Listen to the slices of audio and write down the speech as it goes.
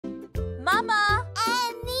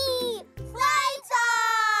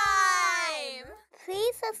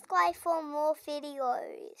subscribe for more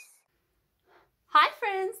videos. Hi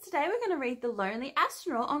friends, today we're going to read The Lonely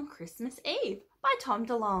Astronaut on Christmas Eve by Tom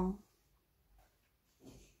DeLonge.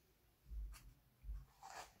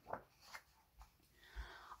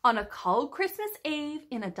 On a cold Christmas Eve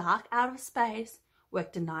in a dark out of space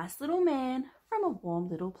worked a nice little man from a warm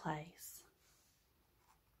little place.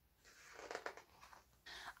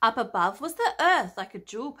 Up above was the earth like a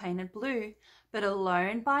jewel painted blue, but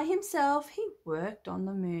alone by himself he worked on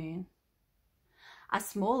the moon. A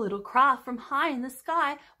small little craft from high in the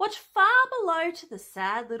sky watched far below to the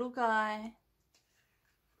sad little guy.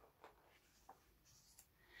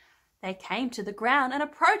 They came to the ground and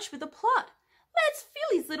approached with a plot. Let's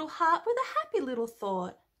fill his little heart with a happy little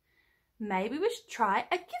thought. Maybe we should try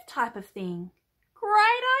a gift type of thing.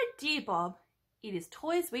 Great idea, Bob. It is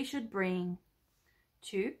toys we should bring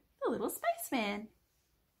to the little spaceman.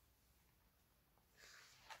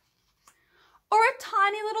 Or a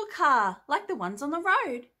tiny little car like the ones on the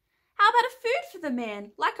road. How about a food for the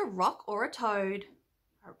man like a rock or a toad?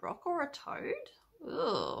 A rock or a toad?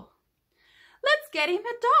 Ugh. Let's get him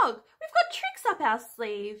a dog. We've got tricks up our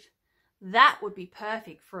sleeve. That would be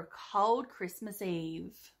perfect for a cold Christmas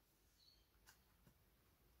Eve.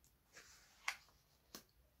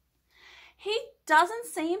 He doesn't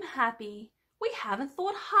seem happy. We haven't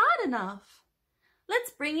thought hard enough.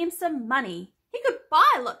 Let's bring him some money. He could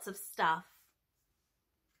buy lots of stuff.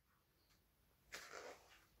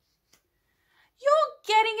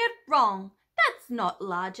 You're getting it wrong. That's not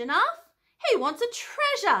large enough. He wants a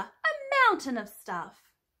treasure, a mountain of stuff.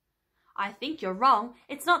 I think you're wrong.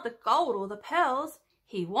 It's not the gold or the pearls.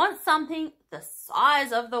 He wants something the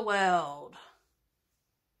size of the world.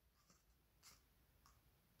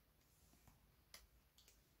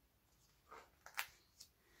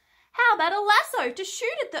 How about a lasso to shoot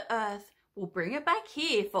at the earth? We'll bring it back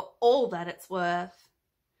here for all that it's worth.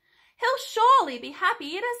 He'll surely be happy.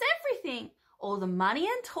 It has everything, all the money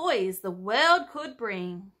and toys the world could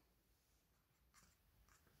bring.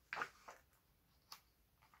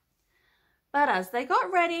 But as they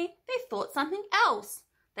got ready, they thought something else.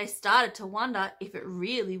 They started to wonder if it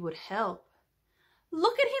really would help.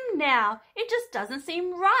 Look at him now. It just doesn't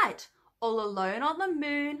seem right. All alone on the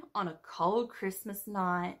moon on a cold Christmas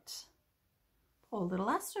night. Poor little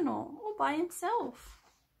astronaut, all by himself.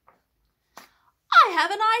 I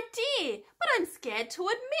have an idea, but I'm scared to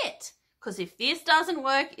admit, 'cause if this doesn't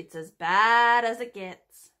work, it's as bad as it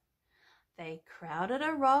gets. They crowded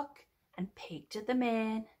a rock and peeked at the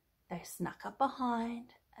man. They snuck up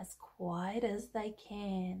behind as quiet as they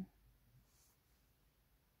can.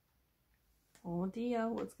 Oh dear,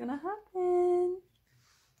 what's gonna happen?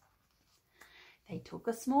 They took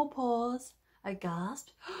a small pause, a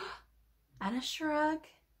gasp, and a shrug,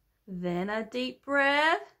 then a deep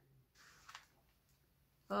breath.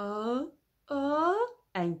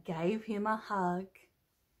 And gave him a hug.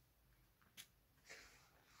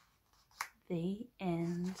 The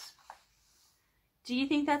end. Do you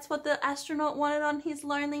think that's what the astronaut wanted on his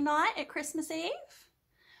lonely night at Christmas Eve?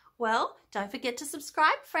 Well, don't forget to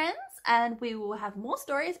subscribe, friends, and we will have more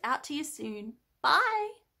stories out to you soon.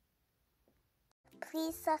 Bye!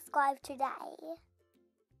 Please subscribe today.